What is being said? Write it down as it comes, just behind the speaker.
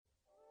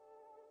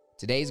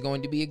Today's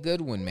going to be a good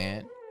one,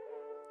 man.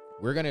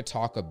 We're going to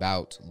talk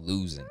about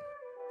losing,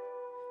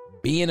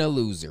 being a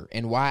loser,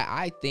 and why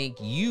I think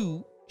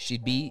you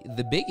should be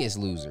the biggest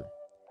loser.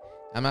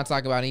 I'm not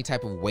talking about any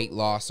type of weight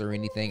loss or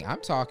anything.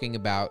 I'm talking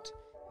about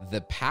the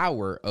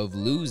power of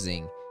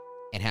losing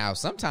and how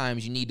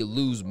sometimes you need to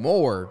lose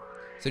more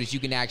so that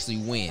you can actually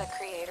win. The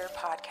Creator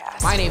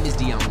Podcast. My name is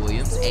Dion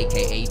Williams,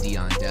 aka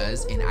Dion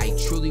Does, and I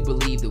truly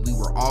believe that we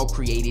were all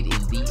created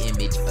in the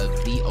image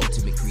of the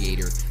ultimate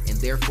creator, and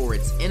therefore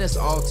it's in us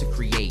all to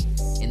create.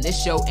 And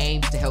this show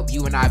aims to help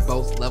you and I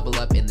both level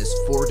up in this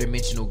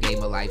four-dimensional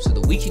game of life so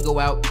that we can go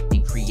out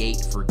and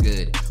create for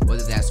good,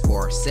 whether that's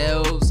for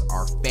ourselves,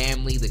 our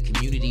family, the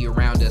community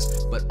around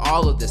us, but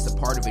all of this a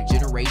part of a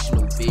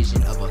generational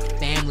vision of a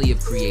family of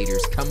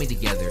creators coming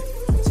together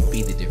to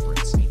be the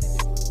difference.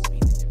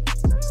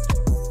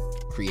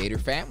 Creator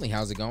family,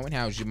 how's it going?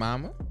 How's your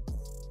mama?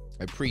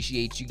 I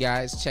appreciate you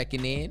guys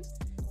checking in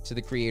to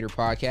the Creator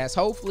Podcast.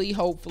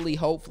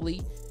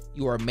 Hopefully,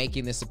 you are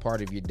making this a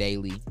part of your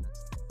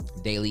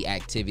daily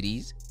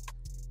activities.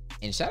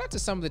 And shout out to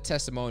some of the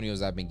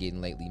testimonials I've been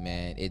getting lately,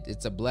 man.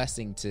 It's a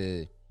blessing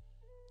to,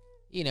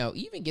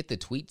 even get the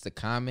tweets, the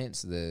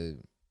comments, the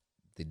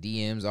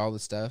DMs, all the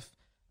stuff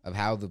of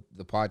how the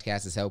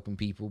podcast is helping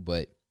people.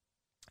 But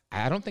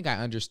I don't think I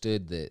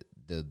understood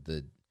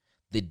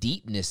the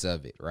deepness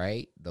of it,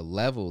 right? The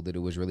level that it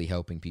was really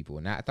helping people.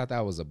 And I thought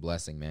that was a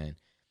blessing, man.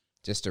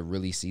 Just to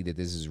really see that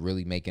this is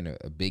really making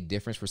a big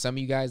difference. For some of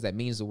you guys, that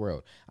means the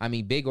world. I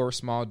mean, big or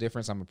small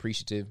difference, I'm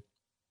appreciative.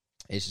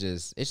 It's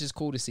just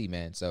cool to see,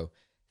 man. So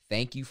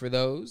thank you for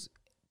those.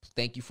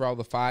 Thank you for all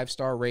the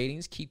 5-star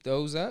ratings. Keep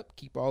those up.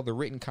 Keep all the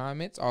written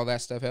comments. All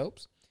that stuff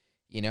helps.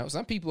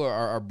 Some people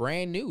are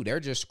brand new. They're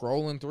just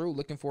scrolling through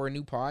looking for a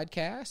new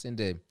podcast, and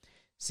to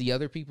see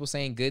other people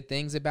saying good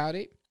things about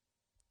it,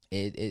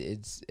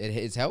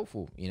 it's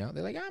helpful. They're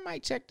like, I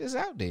might check this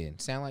out then.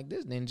 Sound like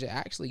this ninja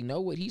actually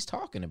know what he's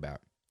talking about.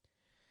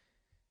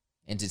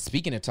 And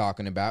speaking of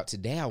talking about,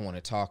 today I want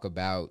to talk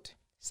about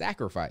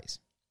sacrifice.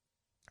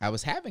 I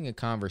was having a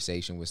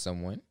conversation with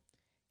someone,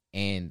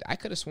 and I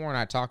could have sworn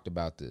I talked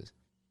about this.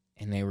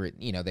 And they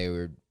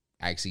were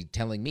actually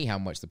telling me how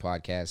much the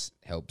podcast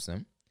helps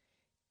them.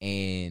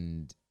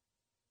 And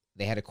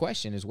they had a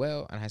question as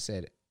well. And I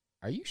said,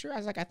 are you sure? I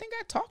was like, I think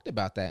I talked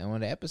about that in one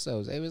of the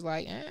episodes. It was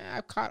like,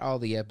 I caught all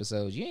the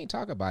episodes. You ain't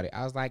talk about it.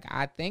 I was like,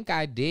 I think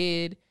I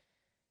did.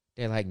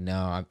 They're like,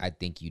 no, I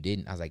think you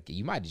didn't. I was like,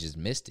 you might have just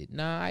missed it.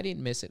 No, I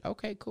didn't miss it.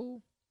 Okay,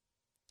 cool.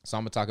 So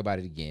I'm gonna talk about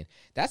it again.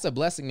 That's a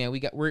blessing, man.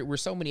 We're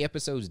so many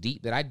episodes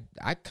deep that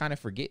I kind of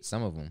forget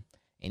some of them.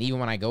 And even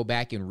when I go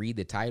back and read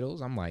the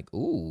titles, I'm like,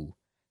 ooh,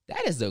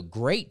 that is a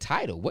great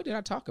title. What did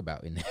I talk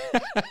about in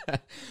there?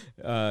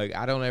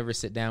 I don't ever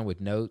sit down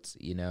with notes,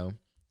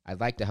 I'd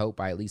like to hope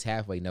I at least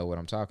halfway know what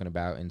I'm talking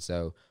about. And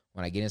so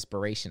when I get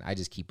inspiration, I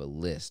just keep a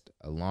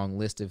long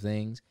list of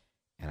things,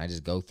 and I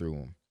just go through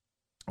them.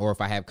 Or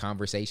if I have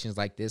conversations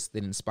like this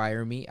that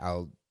inspire me,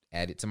 I'll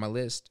add it to my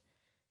list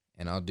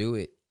and I'll do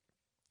it.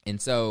 And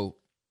so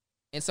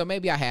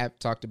maybe I have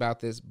talked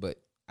about this,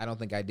 but I don't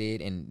think I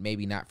did. And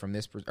maybe not from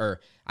this, or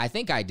I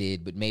think I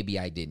did, but maybe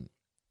I didn't.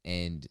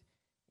 And,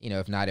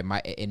 if not,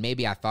 and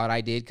maybe I thought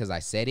I did because I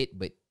said it,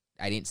 but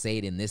I didn't say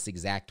it in this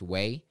exact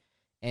way.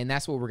 And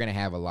that's what we're going to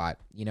have a lot.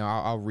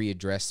 I'll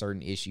readdress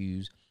certain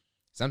issues.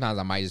 Sometimes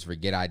I might just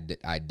forget I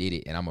did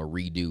it, and I'm going to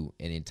redo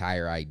an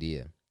entire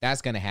idea.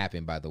 That's going to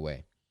happen, by the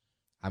way.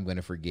 I'm going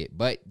to forget.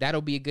 But that'll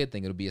be a good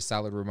thing. It'll be a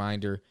solid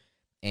reminder.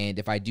 And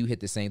if I do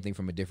hit the same thing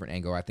from a different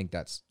angle, I think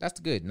that's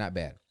good, not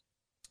bad.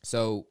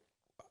 So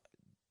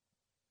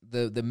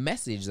the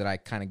message that I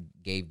kind of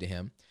gave to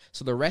him.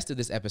 So the rest of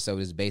this episode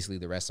is basically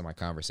the rest of my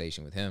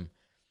conversation with him.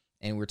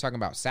 And we're talking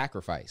about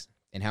sacrifice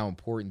and how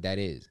important that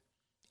is.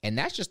 And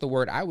that's just the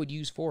word I would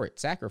use for it,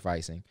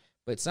 sacrificing.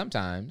 But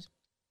sometimes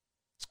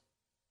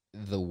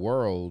the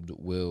world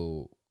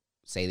will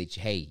say that,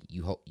 hey,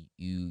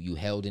 you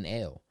held an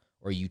L,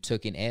 or you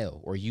took an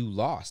L, or you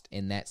lost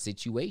in that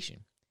situation.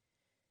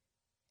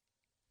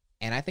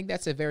 And I think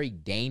that's a very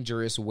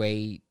dangerous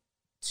way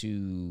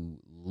to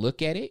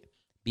look at it,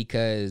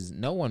 because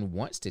no one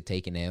wants to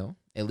take an L,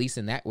 at least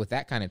with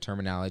that kind of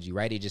terminology,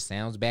 right? It just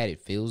sounds bad.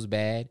 It feels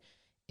bad.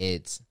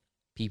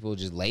 People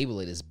just label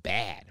it as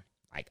bad.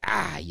 Like,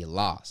 you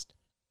lost.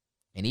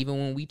 And even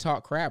when we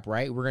talk crap,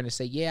 right, we're going to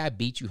say, yeah, I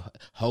beat you.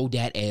 Hold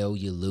that L,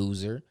 you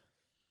loser.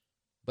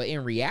 But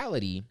in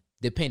reality,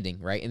 depending,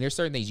 right, and there's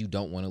certain things you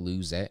don't want to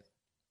lose at.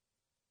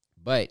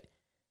 But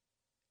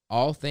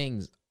all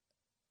things,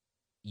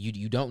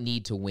 you don't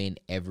need to win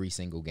every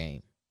single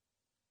game.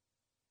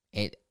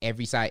 And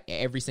every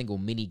single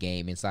mini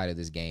game inside of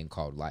this game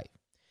called life.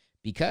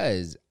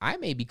 Because I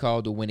may be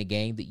called to win a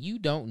game that you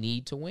don't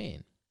need to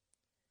win.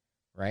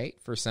 Right?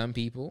 For some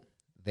people,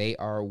 they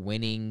are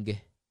winning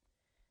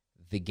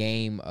the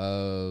game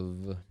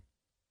of,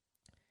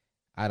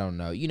 I don't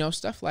know,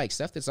 stuff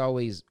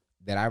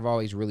that I've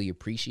always really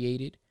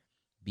appreciated,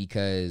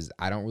 because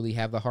I don't really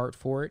have the heart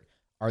for it,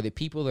 are the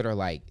people that are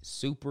like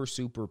super,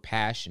 super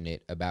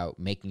passionate about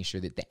making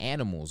sure that the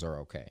animals are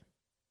okay.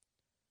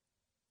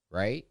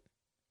 Right?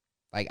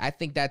 Like, I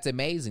think that's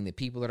amazing that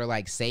people that are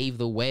like, save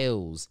the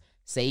whales,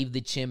 save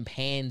the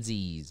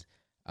chimpanzees.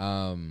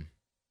 I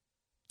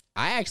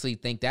actually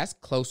think that's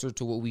closer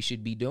to what we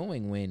should be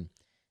doing when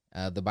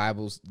the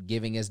Bible's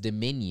giving us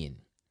dominion,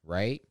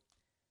 right,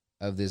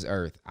 of this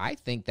earth. I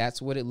think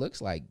that's what it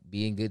looks like,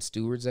 being good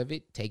stewards of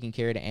it, taking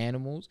care of the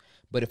animals.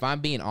 But if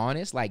I'm being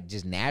honest, like,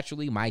 just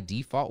naturally, my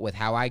default with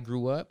how I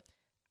grew up,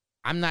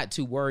 I'm not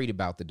too worried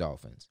about the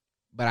dolphins.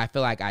 But I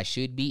feel like I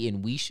should be,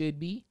 and we should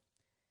be,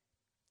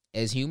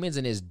 as humans,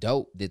 and it's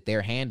dope that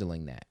they're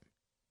handling that.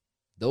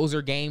 Those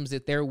are games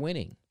that they're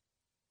winning.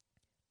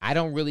 I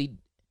don't really,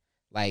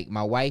 like,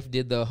 my wife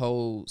did the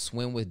whole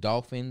swim with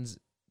dolphins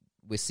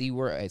with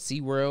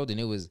SeaWorld, and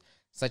it was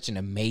such an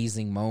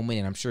amazing moment,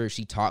 and I'm sure if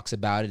she talks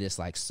about it, it's,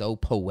 like, so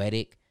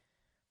poetic.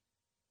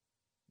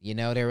 You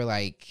know, they were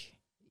like,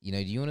 you know,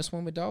 do you want to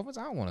swim with dolphins?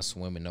 I don't want to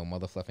swim with no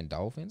motherfucking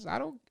dolphins. I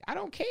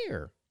don't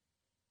care.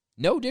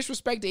 No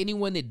disrespect to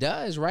anyone that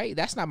does, right?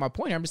 That's not my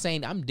point. I'm just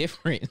saying I'm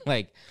different.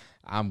 Like,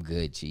 I'm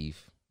good,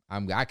 Chief.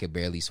 I could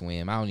barely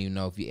swim. I don't even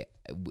know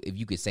if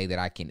you could say that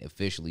I can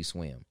officially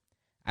swim.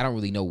 I don't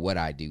really know what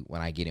I do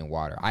when I get in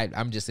water.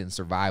 I'm just in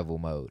survival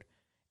mode,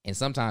 and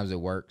sometimes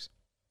it works.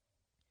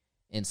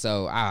 And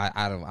so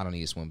I don't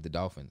need to swim with the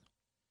dolphins.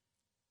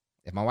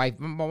 If my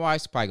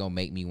wife's probably gonna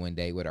make me one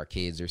day with our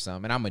kids or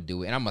something, and I'm gonna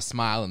do it, and I'm gonna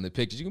smile in the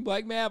pictures. You can be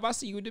like, man, if I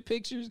see you in the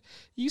pictures,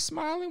 you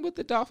smiling with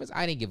the dolphins.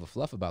 I didn't give a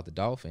fluff about the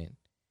dolphin,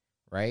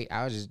 right?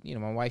 I was just,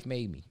 my wife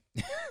made me.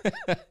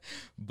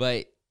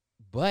 but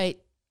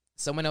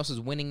someone else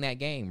is winning that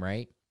game,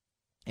 right?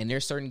 And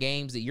there's certain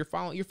games that you're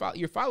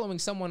following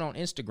someone on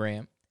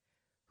Instagram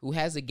who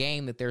has a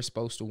game that they're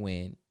supposed to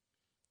win,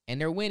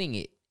 and they're winning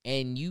it,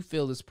 and you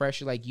feel this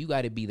pressure like you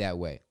got to be that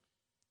way.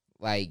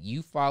 Like,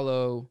 you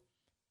follow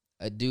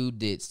a dude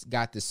that's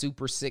got the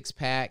super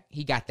 6-pack.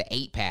 He got the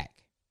 8-pack,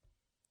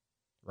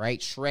 right?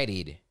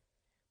 Shredded,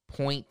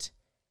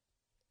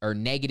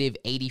 negative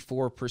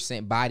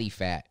 84% body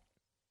fat.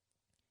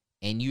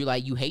 And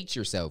you hate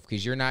yourself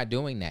because you're not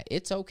doing that.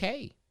 It's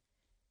okay.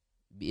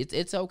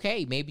 It's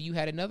okay. Maybe you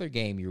had another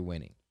game you're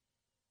winning,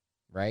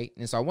 right?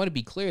 And so I want to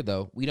be clear,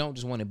 though. We don't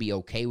just want to be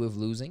okay with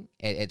losing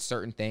at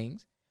certain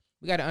things.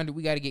 We got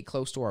to get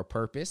close to our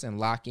purpose and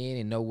lock in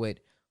and know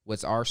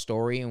what's our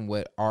story and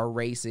what our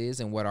race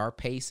is and what our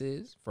pace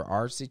is for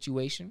our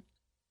situation.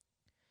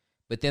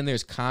 But then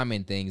there's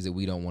common things that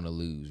we don't want to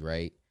lose,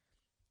 right?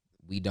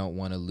 We don't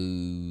want to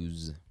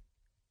lose,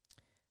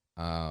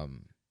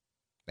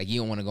 like, you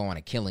don't want to go on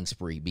a killing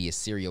spree, be a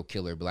serial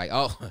killer, be like,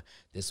 oh,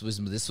 this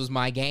was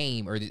my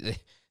game, or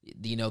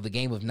the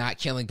game of not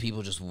killing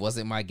people just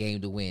wasn't my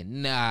game to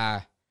win.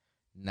 Nah,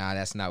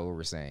 that's not what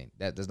we're saying.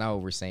 That's not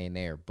what we're saying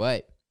there.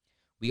 But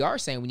we are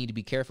saying we need to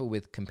be careful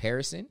with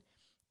comparison.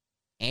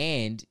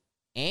 And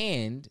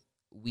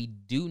we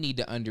do need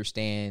to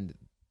understand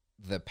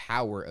the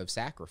power of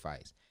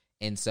sacrifice.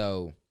 And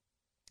so,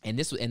 and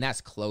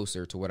that's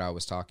closer to what I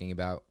was talking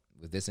about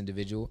with this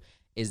individual,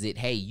 is that,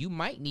 hey, you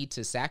might need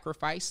to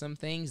sacrifice some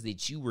things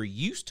that you were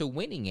used to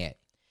winning at,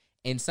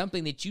 and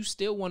something that you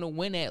still want to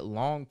win at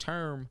long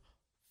term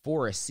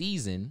for a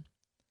season,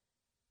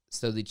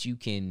 so that you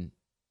can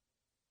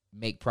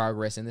make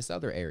progress in this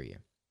other area,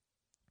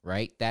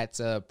 right? That's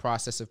a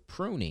process of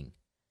pruning.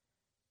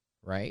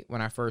 Right?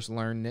 When I first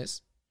learned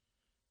this,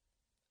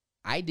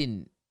 I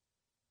didn't,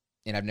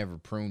 and I've never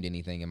pruned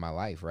anything in my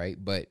life, right?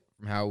 But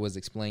from how it was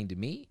explained to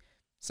me,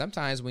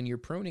 sometimes when you're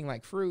pruning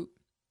like fruit,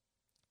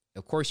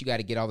 of course you got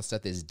to get all the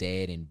stuff that's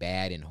dead and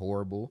bad and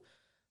horrible,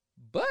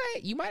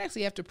 but you might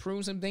actually have to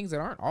prune some things that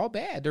aren't all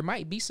bad. There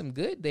might be some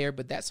good there,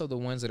 but that's so the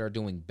ones that are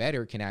doing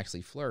better can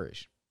actually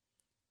flourish.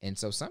 And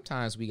so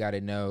sometimes we got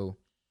to know,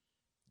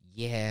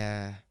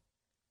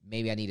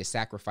 maybe I need to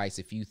sacrifice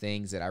a few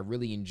things that I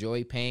really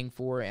enjoy paying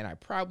for, and I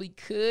probably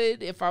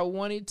could, if I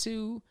wanted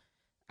to,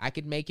 I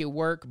could make it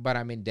work, but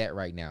I'm in debt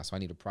right now, so I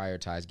need to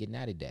prioritize getting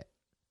out of debt.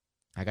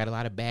 I got a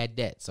lot of bad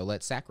debt, so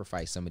let's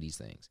sacrifice some of these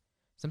things.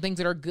 Some things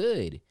that are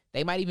good.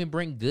 They might even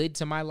bring good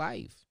to my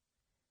life,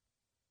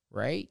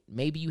 right?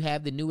 Maybe you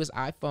have the newest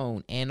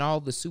iPhone, and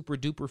all the super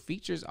duper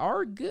features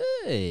are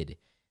good.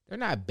 They're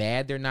not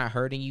bad. They're not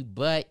hurting you,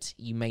 but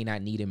you may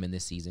not need them in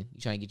this season.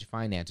 You're trying to get your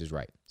finances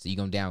right, so you're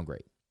going to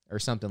downgrade. Or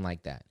something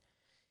like that.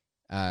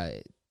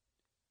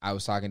 I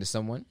was talking to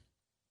someone.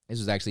 This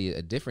was actually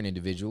a different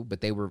individual, but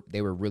they were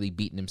really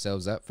beating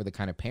themselves up for the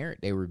kind of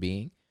parent they were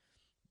being,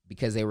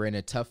 because they were in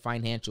a tough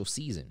financial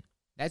season.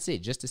 That's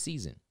it, just a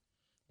season.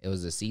 It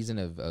was a season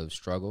of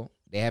struggle.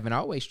 They haven't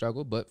always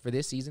struggled, but for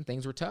this season,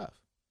 things were tough.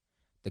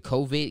 The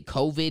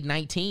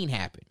COVID-19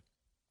 happened.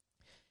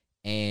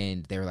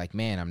 And they were like,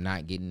 man, I'm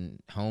not getting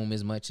home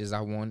as much as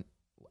I want,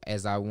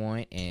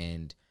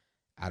 and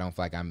I don't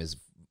feel like I'm as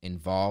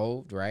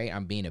involved, right?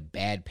 I'm being a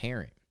bad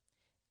parent.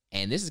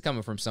 And this is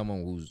coming from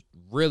someone who's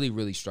really,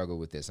 really struggled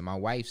with this. And my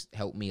wife's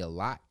helped me a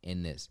lot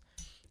in this.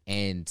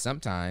 And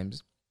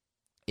sometimes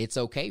it's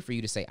okay for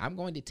you to say, I'm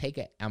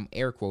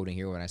air quoting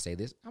here when I say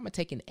this, I'm going to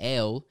take an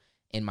L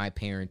in my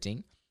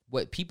parenting,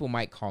 what people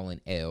might call an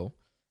L,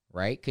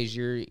 right? Because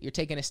you're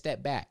taking a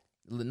step back.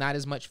 Not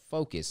as much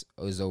focus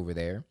is over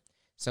there.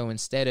 So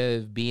instead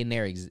of being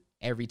there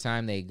every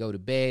time they go to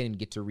bed and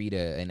get to read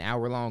an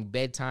hour-long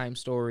bedtime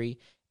story,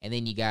 and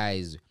then you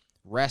guys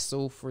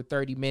wrestle for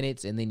 30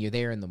 minutes, and then you're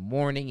there in the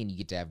morning, and you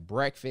get to have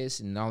breakfast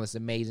and all this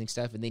amazing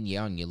stuff, and then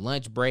you're on your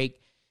lunch break,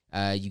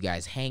 you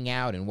guys hang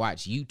out and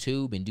watch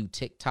YouTube and do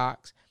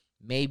TikToks.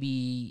 Maybe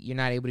you're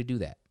not able to do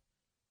that,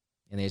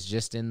 and it's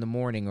just in the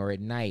morning or at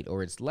night,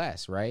 or it's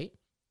less, right?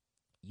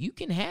 You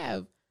can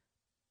have,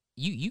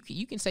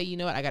 you can say, you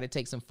know what, I got to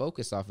take some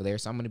focus off of there,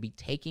 so I'm going to be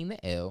taking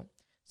the L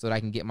so that I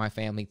can get my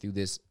family through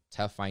this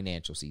tough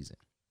financial season,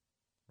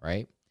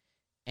 right?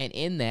 And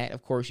in that,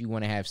 of course, you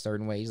want to have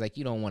certain ways, like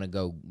you don't want to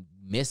go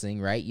missing,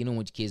 right? You don't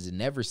want your kids to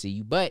never see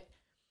you, but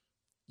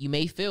you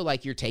may feel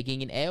like you're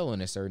taking an L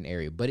in a certain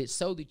area, but it's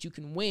so that you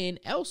can win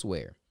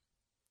elsewhere.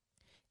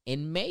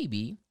 And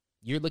maybe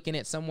you're looking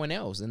at someone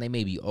else, and they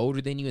may be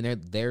older than you,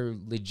 and they're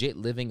legit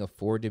living a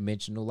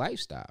 4-dimensional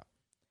lifestyle,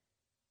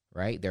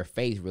 right? Their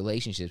faith,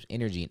 relationships,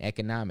 energy, and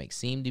economics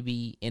seem to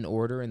be in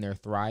order, and they're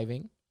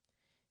thriving.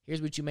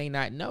 Here's what you may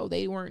not know.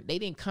 They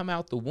didn't come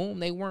out the womb.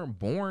 They weren't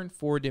born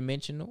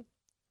 4-dimensional,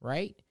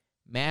 right?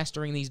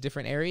 Mastering these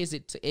different areas,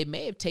 it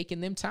may have taken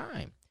them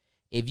time.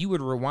 If you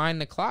would rewind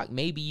the clock,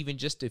 maybe even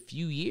just a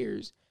few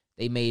years,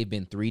 they may have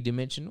been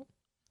 3-dimensional.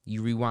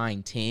 You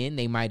rewind 10,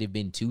 they might have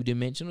been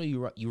 2-dimensional.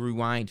 You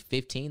rewind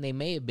 15, they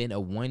may have been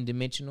a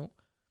 1-dimensional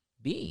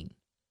being,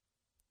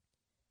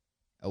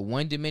 a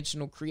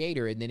 1-dimensional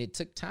creator, and then it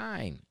took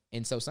time.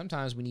 And so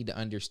sometimes we need to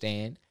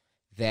understand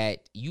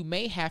that you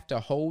may have to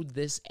hold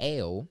this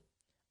L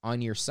on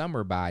your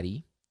summer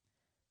body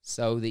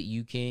so that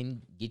you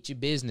can get your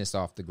business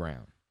off the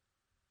ground,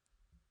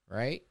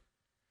 right?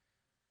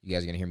 You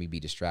guys are going to hear me be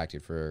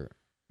distracted for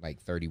like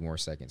 30 more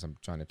seconds. I'm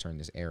trying to turn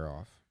this air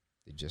off.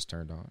 It just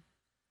turned on.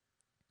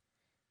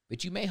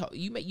 But you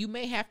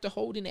may have to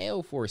hold an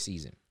L for a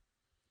season.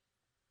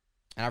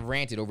 And I've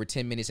ranted over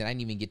 10 minutes, and I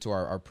didn't even get to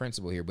our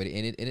principle here, but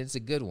it's a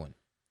good one.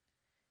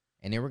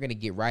 And then we're going to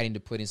get right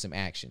into putting some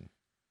action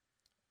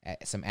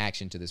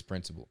to this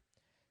principle.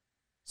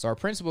 So our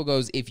principle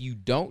goes, if you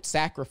don't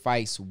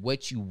sacrifice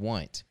what you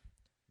want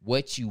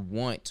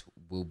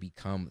will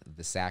become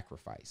the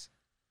sacrifice.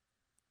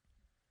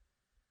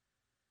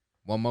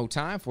 One more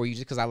time for you,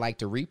 just because I like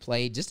to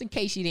replay, just in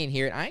case you didn't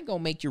hear it. I ain't going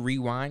to make you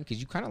rewind, because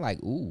you kind of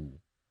like, ooh,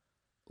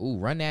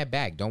 run that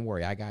back. Don't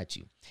worry, I got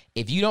you.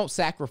 If you don't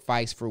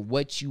sacrifice for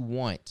what you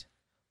want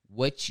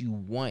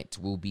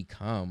will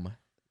become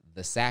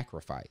the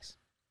sacrifice.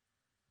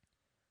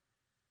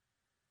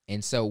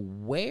 And so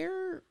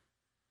where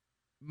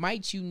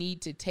might you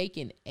need to take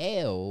an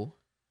L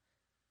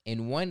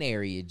in one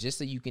area just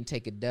so you can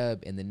take a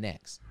dub in the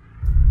next?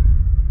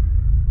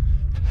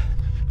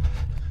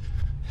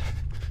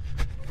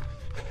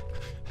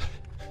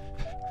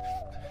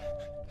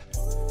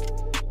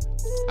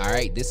 All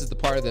right, this is the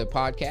part of the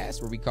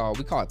podcast where we call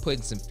it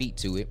putting some feet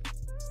to it.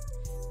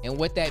 And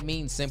what that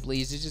means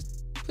simply is to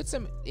just put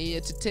some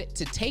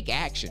to take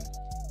action,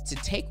 to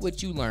take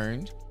what you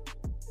learned,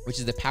 which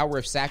is the power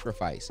of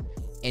sacrifice,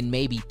 and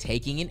maybe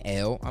taking an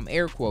L, I'm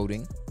air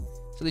quoting,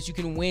 so that you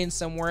can win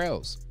somewhere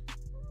else.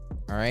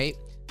 All right.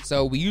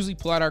 So we usually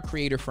pull out our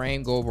creator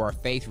frame, go over our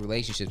faith,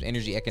 relationships,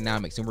 energy,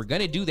 economics, and we're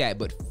going to do that.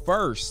 But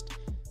first,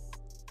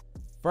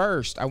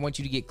 I want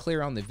you to get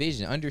clear on the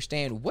vision.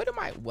 Understand, what am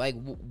I like?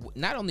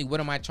 Not only what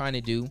am I trying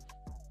to do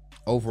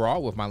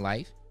overall with my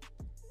life,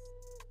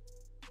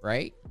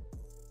 right?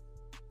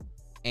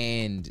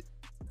 And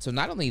so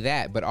not only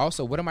that, but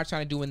also what am I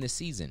trying to do in this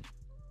season?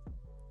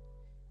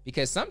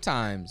 Because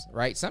sometimes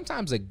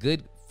a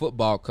good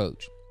football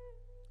coach,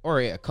 or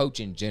a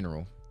coach in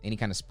general, any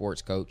kind of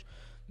sports coach,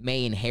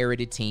 may inherit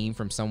a team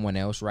from someone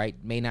else, right?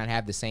 May not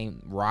have the same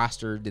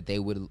roster that they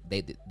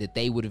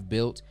would have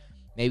built.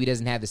 Maybe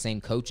doesn't have the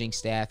same coaching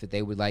staff that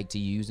they would like to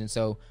use. And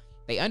so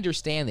they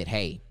understand that,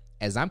 hey,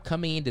 as I'm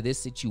coming into this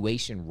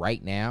situation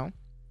right now,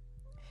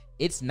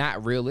 it's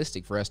not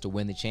realistic for us to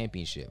win the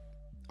championship.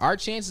 Our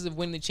chances of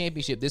winning the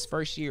championship this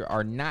first year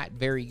are not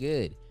very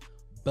good.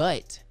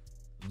 But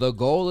the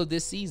goal of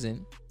this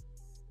season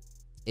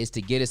is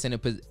to get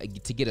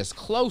us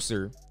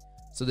closer,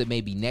 so that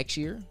maybe next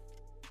year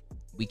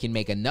we can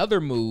make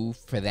another move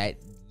for that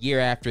year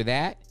after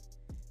that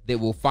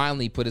will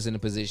finally put us in a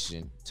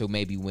position to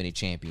maybe win a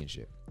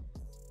championship.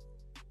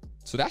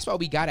 So that's why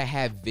we got to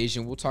have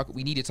vision.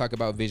 We need to talk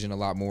about vision a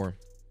lot more,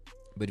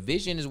 but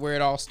vision is where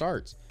it all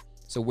starts.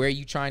 So where are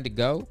you trying to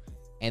go?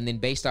 And then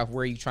based off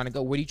where you're trying to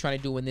go, what are you trying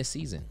to do in this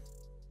season?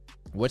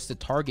 What's the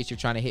targets you're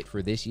trying to hit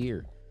for this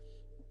year?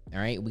 All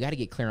right, we got to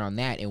get clear on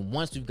that. And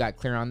once we've got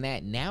clear on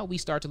that, now we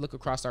start to look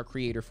across our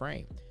creator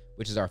frame,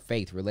 which is our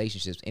faith,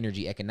 relationships,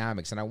 energy,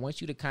 economics. And I want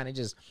you to kind of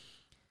just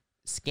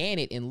scan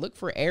it and look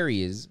for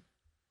areas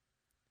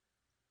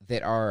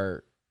that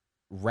are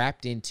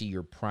wrapped into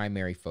your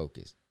primary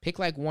focus. Pick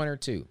like one or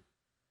two,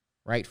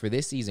 right? For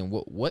this season,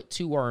 what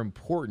two are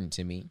important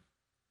to me?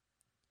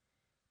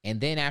 And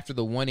then after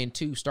the 1 and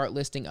 2, start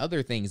listing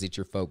other things that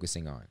you're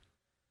focusing on.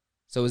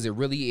 So is it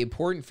really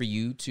important for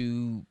you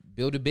to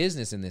build a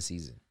business in this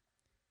season?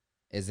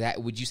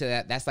 Would you say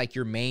that that's like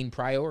your main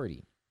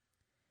priority?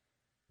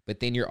 But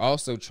then you're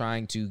also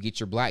trying to get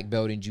your black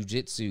belt in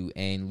jiu-jitsu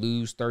and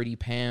lose 30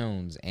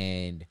 pounds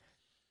and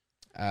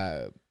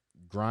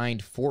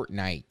grind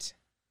Fortnite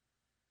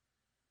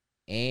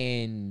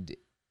and,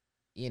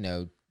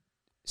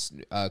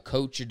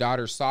 coach your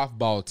daughter's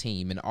softball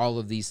team and all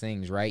of these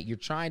things, right? You're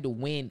trying to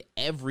win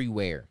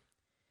everywhere.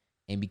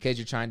 And because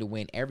you're trying to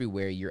win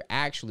everywhere, you're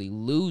actually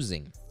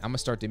losing. I'm going to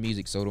start the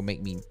music so it'll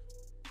make me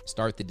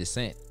start the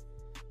descent,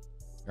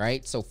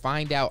 right? So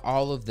find out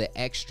all of the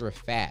extra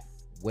fat.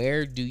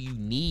 Where do you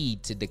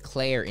need to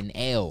declare an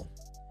L?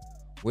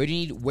 Where do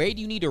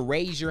you need to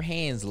raise your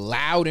hands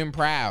loud and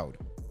proud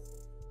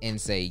and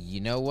say,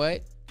 you know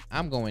what?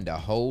 I'm going to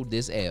hold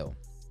this L.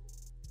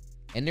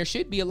 And there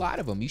should be a lot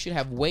of them. You should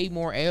have way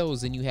more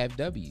L's than you have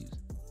W's.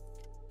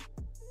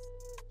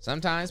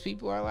 Sometimes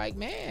people are like,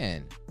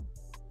 man,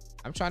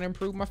 I'm trying to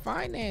improve my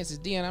finances,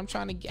 Dion. I'm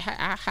trying to get,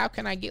 how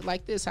can I get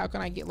like this? How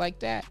can I get like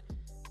that?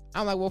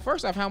 I'm like, well,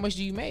 first off, how much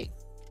do you make?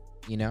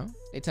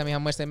 They tell me how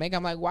much they make.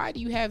 I'm like, why do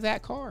you have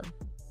that car?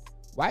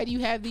 Why do you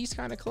have these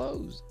kind of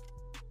clothes?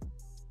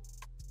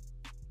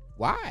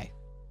 Why?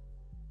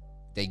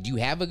 Do you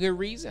have a good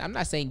reason? I'm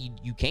not saying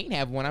you can't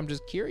have one. I'm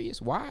just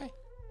curious. Why?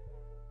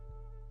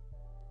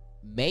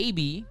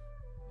 Maybe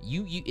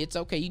you it's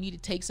okay. You need to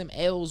take some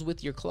L's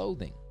with your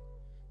clothing.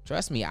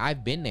 Trust me,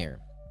 I've been there.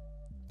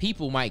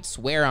 People might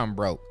swear I'm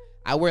broke.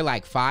 I wear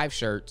like 5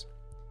 shirts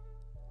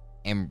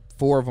and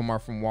 4 of them are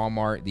from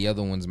Walmart. The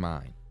other one's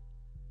mine.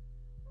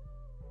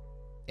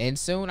 And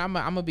soon I'm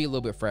gonna be a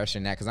little bit fresher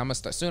than that because I'm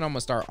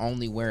gonna start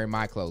only wearing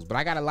my clothes. But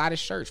I got a lot of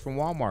shirts from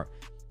Walmart,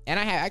 and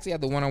I actually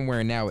have the one I'm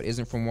wearing now. It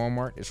isn't from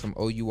Walmart. It's from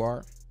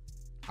OUR,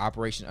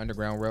 Operation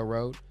Underground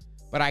Railroad.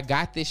 But I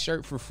got this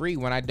shirt for free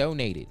when I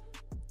donated,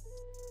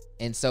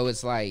 and so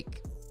it's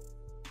like,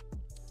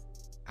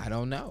 I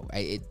don't know.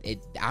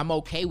 I'm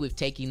okay with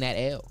taking that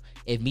L.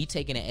 If me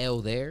taking an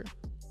L there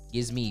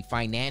gives me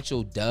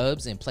financial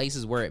dubs in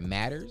places where it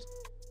matters,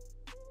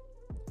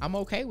 I'm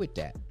okay with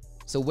that.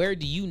 So where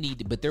do you need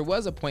to? But there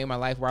was a point in my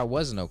life where I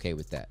wasn't okay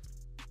with that.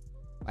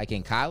 Like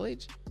in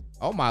college,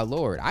 oh my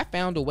Lord, I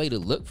found a way to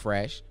look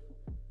fresh.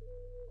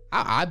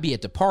 I'd be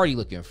at the party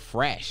looking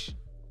fresh.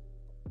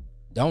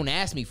 Don't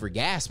ask me for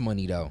gas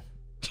money though.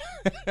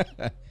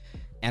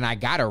 And I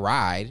got a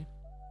ride,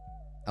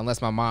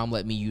 unless my mom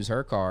let me use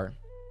her car.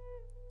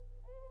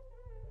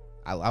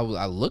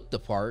 I looked the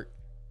part.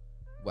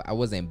 I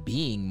wasn't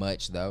being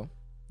much though,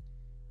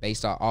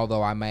 based on,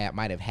 although I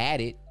might have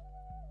had it.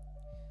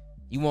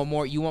 You want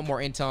more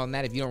intel on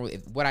that?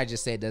 If what I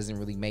just said doesn't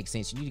really make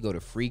sense, you need to go to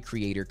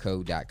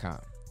freecreatorcode.com.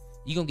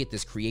 You're going to get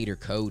this creator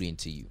code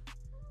into you.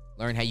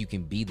 Learn how you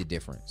can be the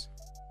difference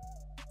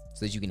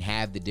so that you can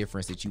have the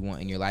difference that you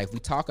want in your life. We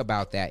talk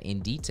about that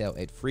in detail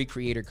at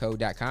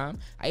freecreatorcode.com.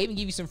 I even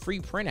give you some free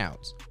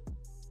printouts.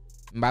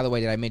 And by the way,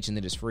 did I mention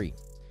that it's free?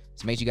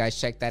 So make sure you guys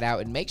check that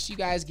out and make sure you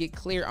guys get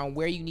clear on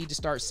where you need to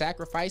start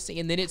sacrificing.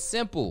 And then it's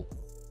simple.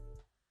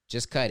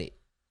 Just cut it.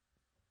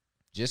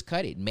 Just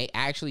cut it.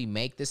 Actually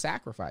make the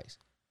sacrifice.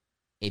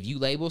 If you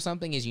label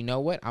something as, you know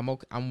what,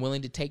 I'm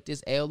willing to take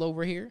this L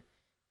over here,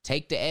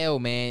 take the L,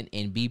 man,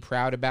 and be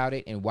proud about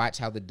it and watch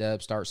how the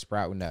dub starts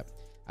sprouting up.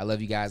 I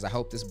love you guys. I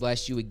hope this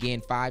blessed you.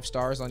 Again, 5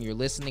 stars on your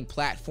listening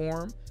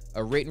platform.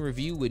 A written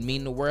review would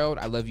mean the world.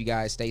 I love you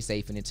guys. Stay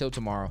safe. And until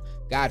tomorrow,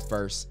 God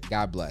first.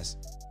 God bless.